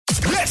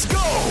Let's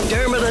go!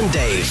 Dermot and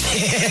Dave.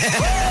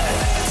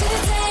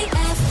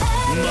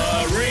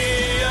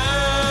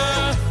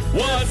 Maria,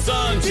 what's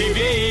on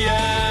TV?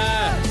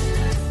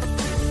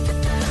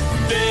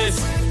 This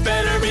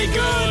better be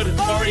good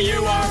or you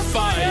are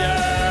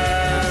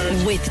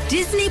fired. With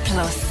Disney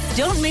Plus.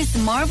 Don't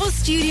miss Marvel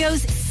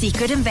Studios'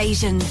 Secret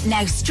Invasion.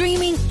 Now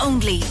streaming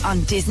only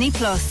on Disney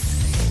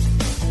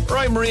Plus.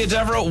 Right, Maria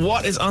Devereux,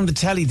 what is on the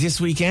telly this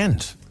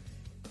weekend?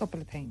 Couple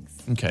of things.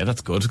 Okay,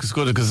 that's good.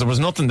 Because there was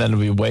nothing then to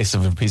be a waste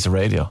of a piece of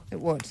radio. It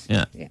would.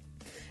 Yeah.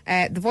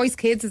 The Voice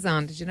Kids is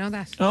on. Did you know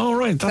that? Oh,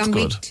 right, It's that's on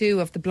good. week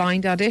 2 of the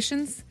blind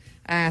auditions.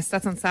 So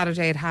that's on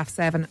Saturday at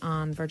 7:30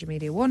 on Virgin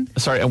Media 1.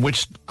 Sorry, and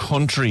which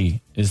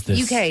country is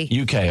this? UK.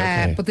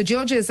 Okay. But the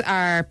judges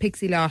are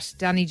Pixie Lott,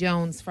 Danny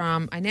Jones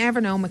from I Never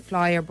Know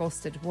McFly or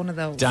Busted, one of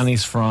those.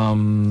 Danny's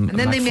from And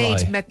then McFly.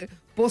 they made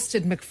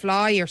Busted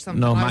McFly or something.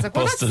 No, I was Mac like,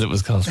 well, Busted it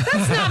was called.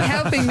 That's not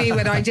helping me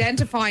with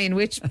identifying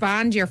which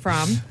band you're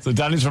from. So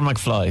Danny's from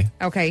McFly.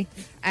 Okay.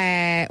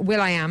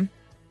 Will I Am.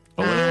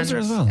 Oh, Will I Am's there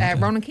as well. Okay.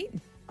 Ronan Keaton.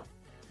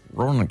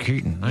 Ronan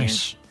Keaton,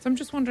 nice. Yeah. So I'm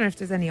just wondering if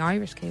there's any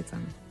Irish kids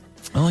on it.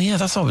 Oh, yeah,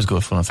 that's always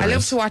good fun. I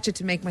love to watch it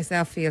to make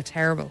myself feel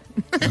terrible.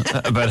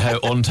 About how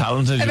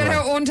untalented you About are.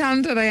 how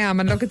untalented I am.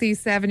 And look at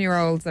these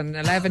 7-year-olds and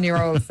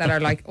 11-year-olds that are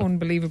like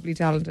unbelievably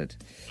talented.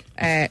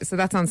 So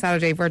that's on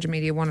Saturday, Virgin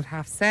Media 1 at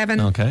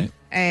 7:30. Okay.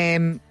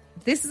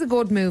 This is a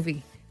good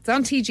movie. It's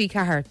on TG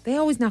Cahir. They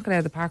always knock it out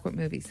of the park with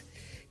movies.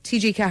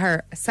 TG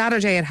Cahir,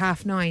 Saturday at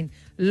 9:30.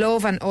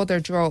 Love and Other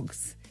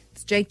Drugs.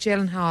 It's Jake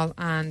Gyllenhaal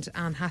and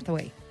Anne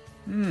Hathaway.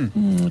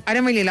 I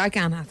don't really like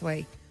Anne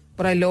Hathaway,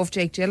 but I love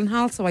Jake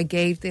Gyllenhaal, so I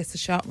gave this a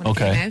shot when it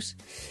came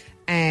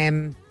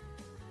out.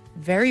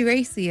 Very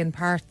racy in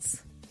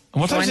parts.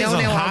 And what So time I is it know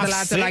on? now all Half the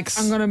lads are like,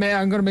 six?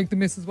 I'm gonna make the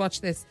missus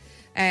watch this.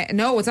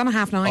 No, it's on a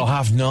 9:30. Oh,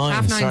 9:30.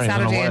 9:30 Sorry, I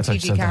don't know Saturday why I on thought you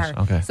TG said that.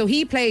 Cahir. Okay. So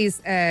he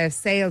plays a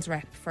sales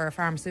rep for a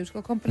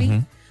pharmaceutical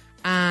company,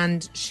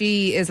 and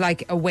she is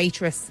like a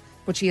waitress,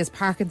 but she has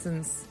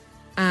Parkinson's,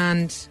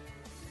 and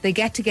they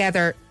get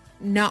together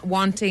not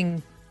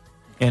wanting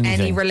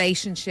any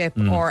relationship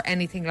or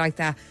anything like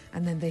that,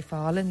 and then they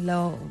fall in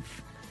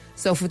love.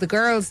 So for the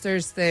girls,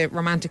 there's the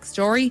romantic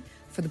story.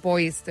 For the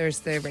boys, there's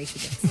the racy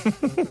bits.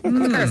 But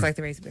the girls like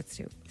the racy bits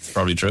too. It's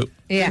probably true.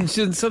 Yeah.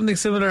 Didn't something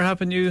similar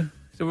happen to you?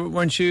 So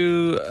weren't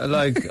you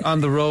like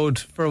on the road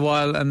for a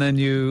while and then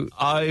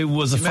I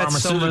was a met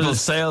pharmaceutical someone-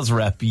 sales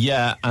rep,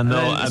 yeah. And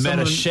I met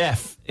a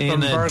chef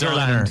in a from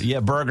diner. Burgerland. Yeah,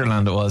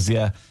 Burgerland it was,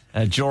 yeah.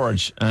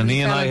 George. And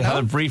he and I had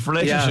a brief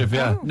relationship,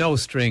 yeah. No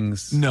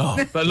strings. No.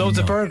 But loads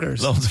of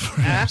burgers. Loads of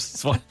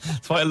burgers.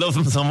 That's why I love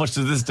him so much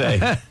to this day.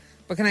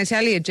 But can I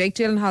tell you, Jake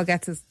Gyllenhaal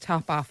gets his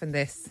top off in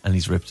this. And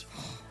he's ripped.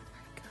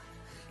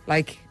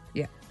 Like,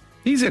 yeah.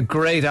 He's a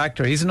great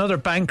actor. He's another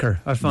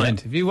banker, I find.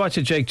 Yeah. If you watch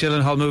a Jake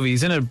Gyllenhaal movie,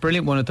 he's in a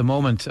brilliant one at the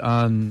moment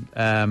on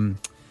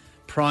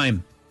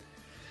Prime.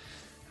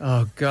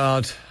 Oh,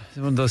 God. It's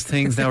one of those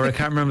things now where I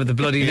can't remember the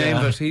bloody name,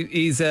 but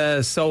he's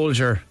a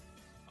soldier.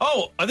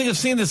 Oh, I think I've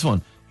seen this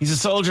one. He's a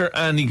soldier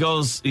and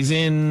he's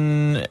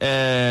in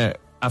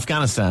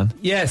Afghanistan.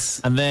 Yes.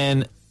 And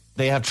then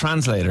they have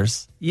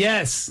translators.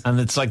 Yes. And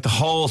it's like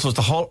it's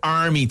the whole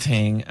army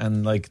thing,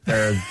 and like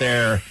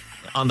they're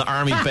on the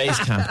army base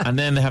camp, and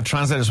then they have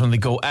translators when they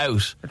go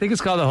out. I think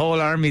it's called the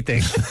whole army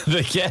thing.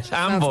 They get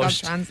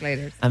ambushed.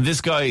 Translators. And this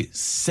guy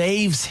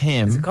saves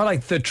him. It's called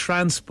like the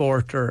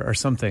transporter or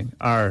something.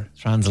 Or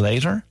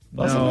Translator?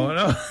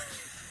 no.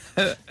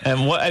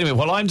 Anyway,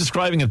 while I'm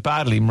describing it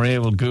badly, Maria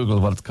will Google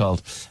what it's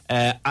called.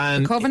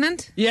 And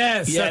Covenant?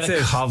 Yes, yeah, that's the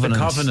it. Covenant. The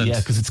Covenant. Yeah,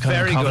 because it's kind of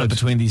Very a covenant good.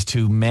 between these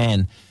two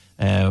men.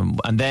 And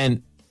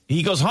then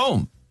he goes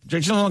home.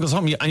 Jake Gyllenhaal goes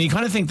home, and you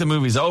kind of think the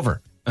movie's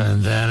over.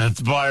 And then it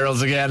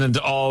spirals again into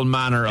all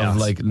manner of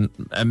like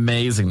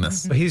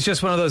amazingness. But he's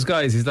just one of those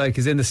guys.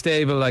 He's in the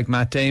stable like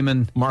Matt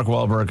Damon. Matt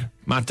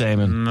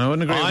Damon. I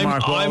wouldn't agree with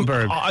Mark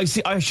Wahlberg.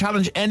 I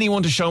challenge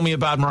anyone to show me a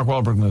bad Mark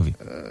Wahlberg movie.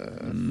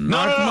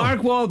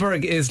 Mark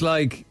Wahlberg is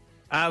like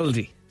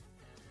Aldi.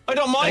 I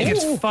don't mind. Like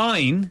it's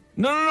fine.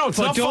 No, it's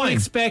But not don't fine.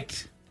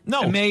 expect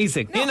No.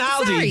 amazing. In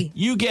Aldi, sorry.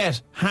 you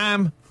get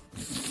ham,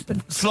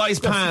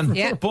 sliced pan,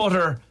 Yeah.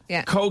 butter,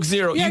 Yeah. Coke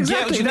Zero. Yeah, You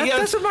exactly. you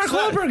That's what Mark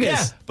Wahlberg is.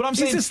 Yeah, but I'm He's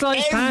saying a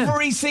sliced pan.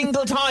 every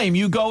single time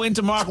you go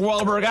into Mark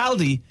Wahlberg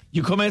Aldi,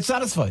 you come out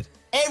satisfied.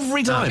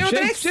 Every time. No,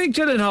 Jake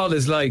Gyllenhaal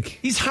is like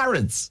He's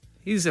Harrods.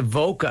 he's a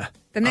Voca.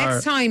 The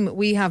next time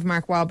we have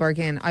Mark Wahlberg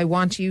in, I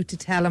want you to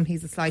tell him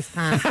he's a sliced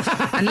pan.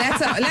 And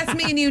let's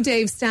me and you,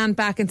 Dave, stand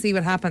back and see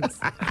what happens.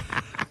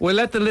 We'll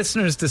let the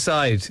listeners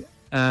decide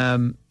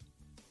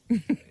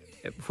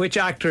which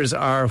actors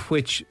are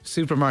which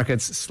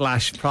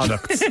supermarkets /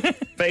 products.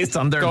 Based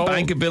on their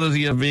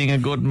bankability of being a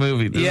good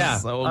movie. This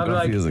is so I'm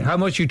like, confusing. how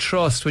much you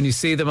trust when you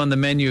see them on the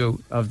menu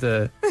of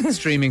the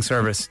streaming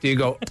service. Do you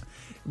go,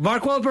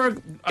 Mark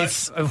Wahlberg,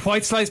 it's a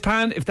white sliced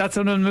pan, if that's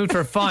what I'm in the mood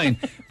for, fine.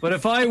 But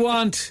if I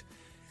want,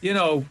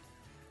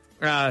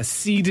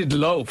 seeded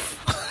loaf,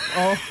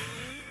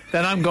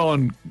 then I'm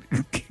going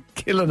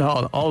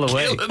Gyllenhaal all the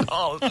way.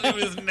 Gyllenhaal,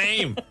 his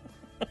name.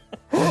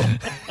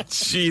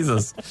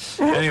 Jesus.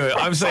 Anyway,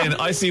 I'm saying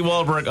I see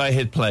Wahlberg, I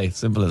hit play.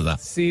 Simple as that.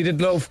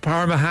 Seeded loaf,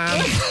 Parma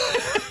ham.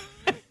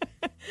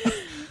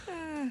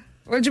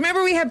 Well, do you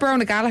remember we had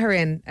Brona Gallagher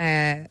in?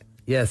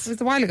 Yes. It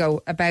was a while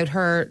ago about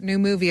her new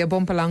movie, A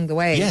Bump Along the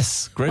Way.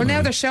 Yes, great Well, now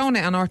movie. they're showing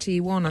it on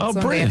RTE1 on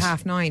Sunday brilliant. at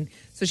 9:30.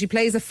 So she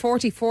plays a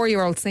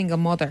 44-year-old single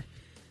mother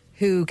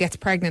who gets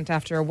pregnant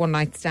after a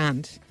one-night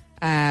stand.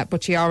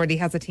 But she already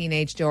has a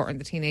teenage daughter, and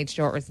the teenage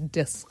daughter is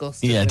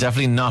disgusted. Yeah,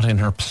 definitely not in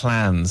her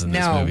plans in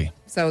this movie.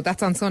 So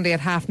that's on Sunday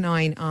at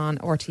 9:30 on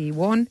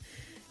RTE1.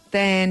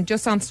 Then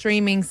just on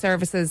streaming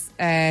services,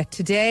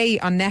 today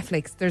on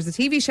Netflix, there's a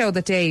TV show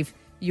that, Dave,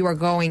 you are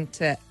going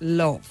to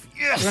love.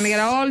 Yes. You're going to get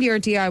all your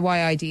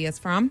DIY ideas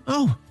from.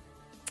 Oh.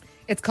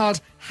 It's called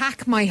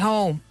Hack My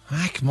Home.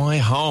 Hack My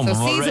Home. So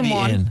I'm season already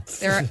 1, in.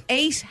 there are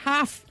 8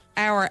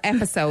 half-hour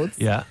episodes.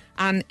 Yeah.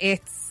 And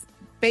it's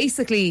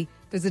basically,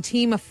 there's a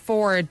team of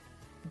 4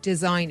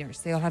 designers.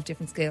 They all have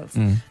different skills.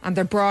 And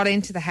they're brought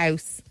into the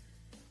house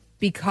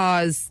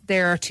because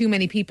there are too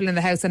many people in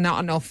the house and not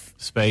enough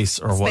Space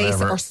or space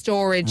whatever. or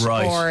storage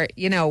Right. or,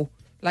 you know,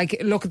 like,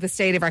 look at the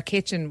state of our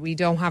kitchen. We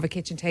don't have a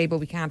kitchen table.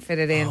 We can't fit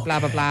it in, blah,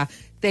 blah, blah.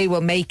 They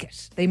will make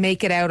it. They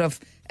make it out of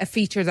a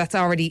feature that's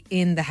already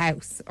in the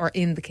house or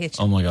in the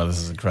kitchen. Oh my God, this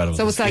is incredible.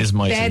 So This it's like is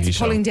my TV beds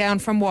show. pulling down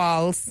from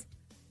walls,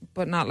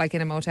 but not like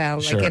in a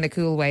motel, Sure. like in a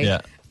cool way.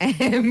 Yeah.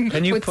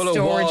 Can you with pull a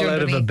storage wall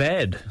out of a underneath.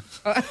 bed?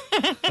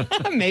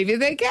 Maybe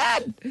they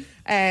can.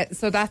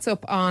 So that's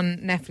up on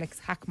Netflix,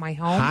 Hack My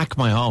Home. Hack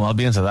My Home. I'll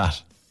be into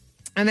that.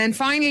 And then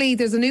finally,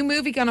 there's a new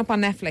movie gone up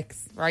on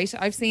Netflix, right?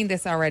 I've seen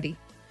this already.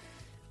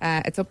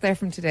 It's up there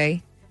from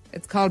today.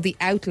 It's called The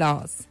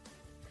Outlaws.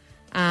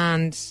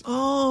 And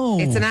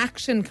it's an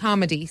action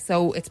comedy.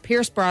 So it's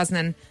Pierce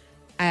Brosnan,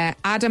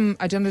 Adam,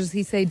 I don't know, does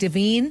he say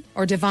Devine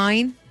or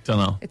Divine? Don't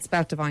know. It's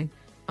spelled Divine.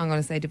 I'm going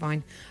to say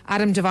Divine.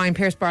 Adam Devine,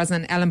 Pierce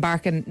Brosnan, Ellen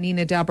Barkin,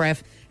 Nina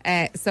Dobrev.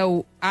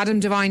 So Adam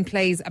Devine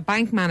plays a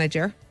bank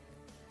manager.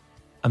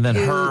 And then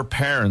her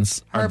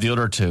parents are the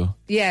other two.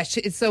 Yeah,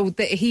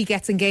 he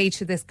gets engaged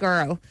to this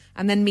girl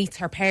and then meets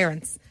her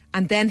parents.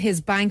 And then his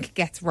bank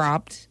gets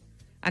robbed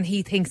and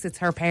he thinks it's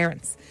her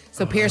parents.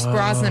 So Pierce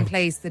Brosnan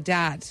plays the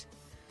dad.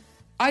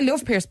 I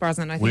love Pierce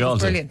Brosnan. I think he's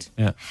brilliant.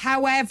 Yeah.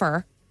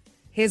 However,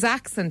 his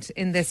accent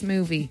in this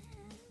movie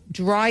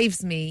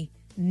drives me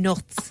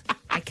nuts.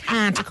 I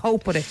can't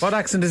cope with it. What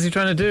accent is he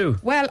trying to do?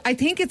 Well, I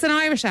think it's an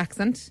Irish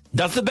accent.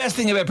 That's the best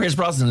thing about Pierce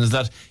Brosnan is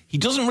that he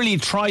doesn't really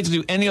try to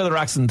do any other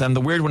accent than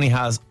the weird one he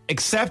has,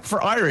 except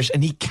for Irish,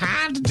 and he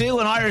can't do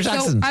an Irish So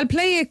accent. I'll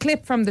play a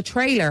clip from the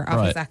trailer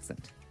of his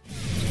accent.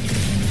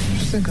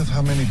 Just think of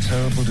how many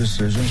terrible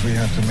decisions we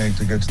had to make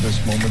to get to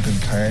this moment in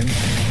time.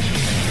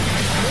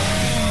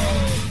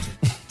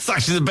 It's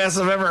actually the best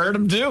I've ever heard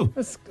him do.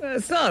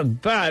 It's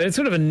not bad. It's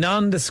sort of a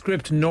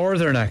nondescript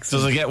northern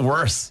accent. Does it get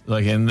worse?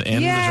 Like in the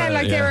trailer?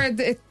 Like there are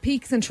the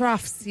peaks and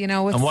troughs, you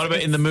know. And what about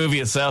in the movie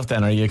itself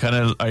then? Are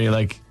you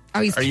like... Oh,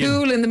 he's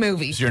cool in the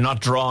movie. So you're not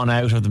drawn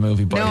out of the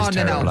movie by his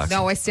terrible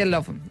accent? No, I still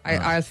love him.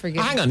 I'll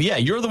forgive Hang him. on, yeah,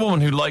 you're the woman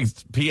who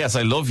liked P.S.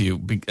 I Love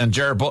You, and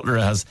Jared Butler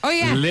has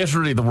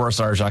literally the worst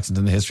Irish accent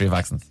in the history of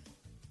accents.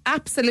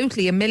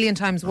 Absolutely, a million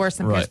times worse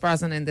than Pierce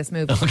Brosnan in this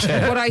movie.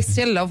 Okay. But I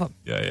still love him.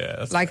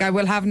 Yeah. Like, I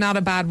will have not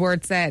a bad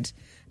word said.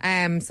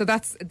 So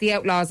that's The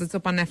Outlaws. It's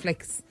up on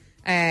Netflix.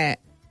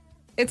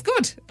 It's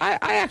good.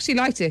 I actually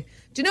liked it.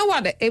 Do you know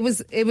what? It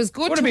was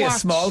good Would to it be watch. a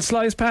small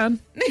slice pan?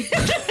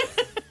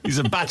 He's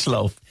a batch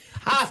loaf.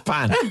 Half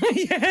pan.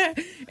 Yeah,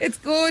 it's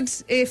good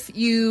if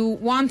you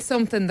want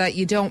something that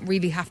you don't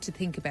really have to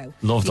think about.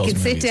 Love you those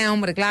can sit movies.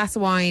 down with a glass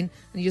of wine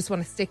and you just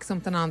want to stick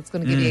something on that's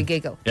going to give you a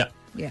giggle. Yeah.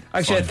 Yeah.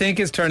 Actually, I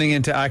think it's turning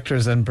into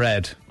actors and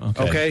bread.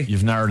 Okay.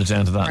 You've narrowed it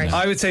down to that Right. now.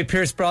 I would say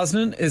Pierce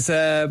Brosnan is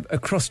a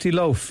crusty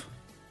loaf.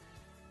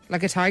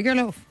 Like a tiger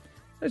loaf.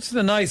 It's just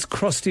a nice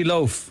crusty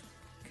loaf.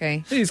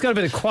 Okay. He's got a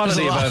bit of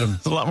quality about him.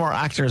 There's a lot more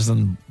actors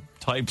than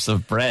types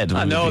of bread.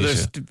 I know Would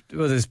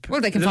there's Well,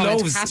 they can fall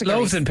into loaves, categories.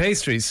 loaves and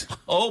pastries.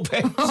 Oh,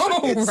 pastries.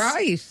 Oh,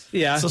 right.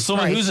 Yeah. So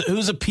someone Right.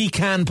 who's a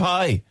pecan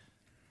pie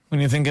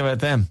when you think about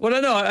them. Well, I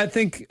know. I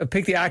think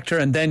pick the actor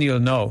and then you'll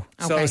know.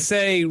 So Okay.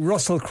 say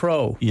Russell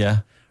Crowe.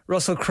 Yeah.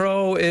 Russell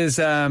Crowe is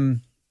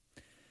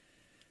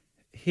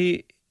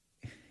he.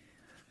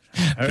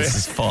 This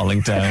is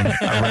falling down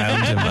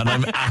around him, and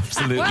I'm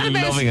absolutely What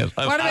about- loving it.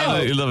 I'm what about-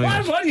 absolutely loving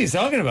it. What are you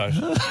talking about?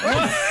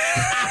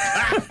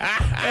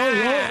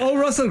 oh,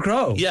 Russell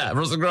Crowe. Yeah,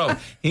 Russell Crowe.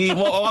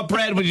 What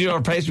bread would you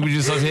or pastry would you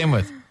associate him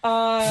with?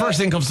 First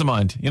thing comes to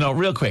mind,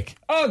 real quick.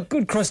 Oh,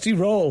 good crusty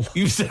roll.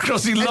 You said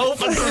crusty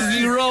loaf and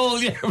crusty roll.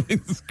 Yeah,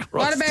 it's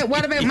crusty.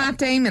 What about Matt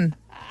Damon?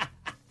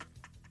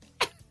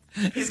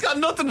 He's got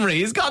nothing, Ree.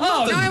 He's got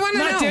nothing. no, I wanna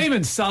Matt know.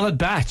 Damon, solid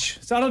batch.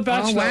 Solid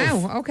batch. Oh,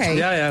 loaf. wow. Okay.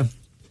 Yeah.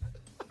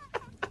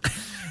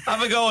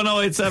 Have a go on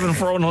 087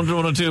 400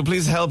 102.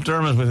 Please help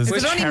Dermot with his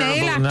Is it only terrible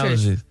male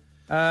actors?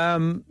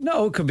 analogies.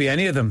 No, it could be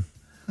any of them.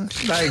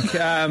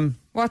 Like,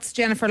 What's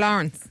Jennifer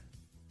Lawrence?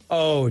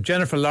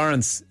 Jennifer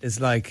Lawrence is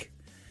like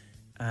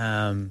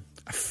a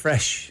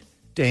fresh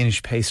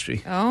Danish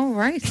pastry. Oh,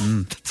 right.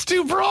 It's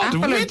too broad.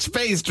 Apple or- Which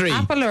pastry?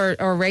 Apple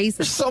or raisin?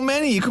 There's so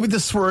many. It could be the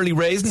swirly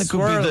raisin. It could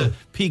Swirl. be the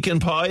pecan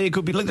pie. It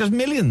could be like there's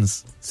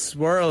millions.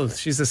 Swirl.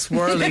 She's a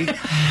swirly.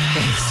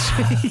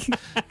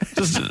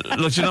 Just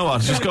look. You know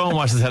what? Just go and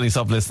watch the telly.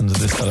 Stop listening to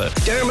this fella.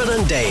 Dermot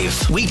and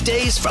Dave,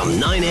 weekdays from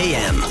 9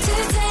 a.m.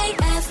 Today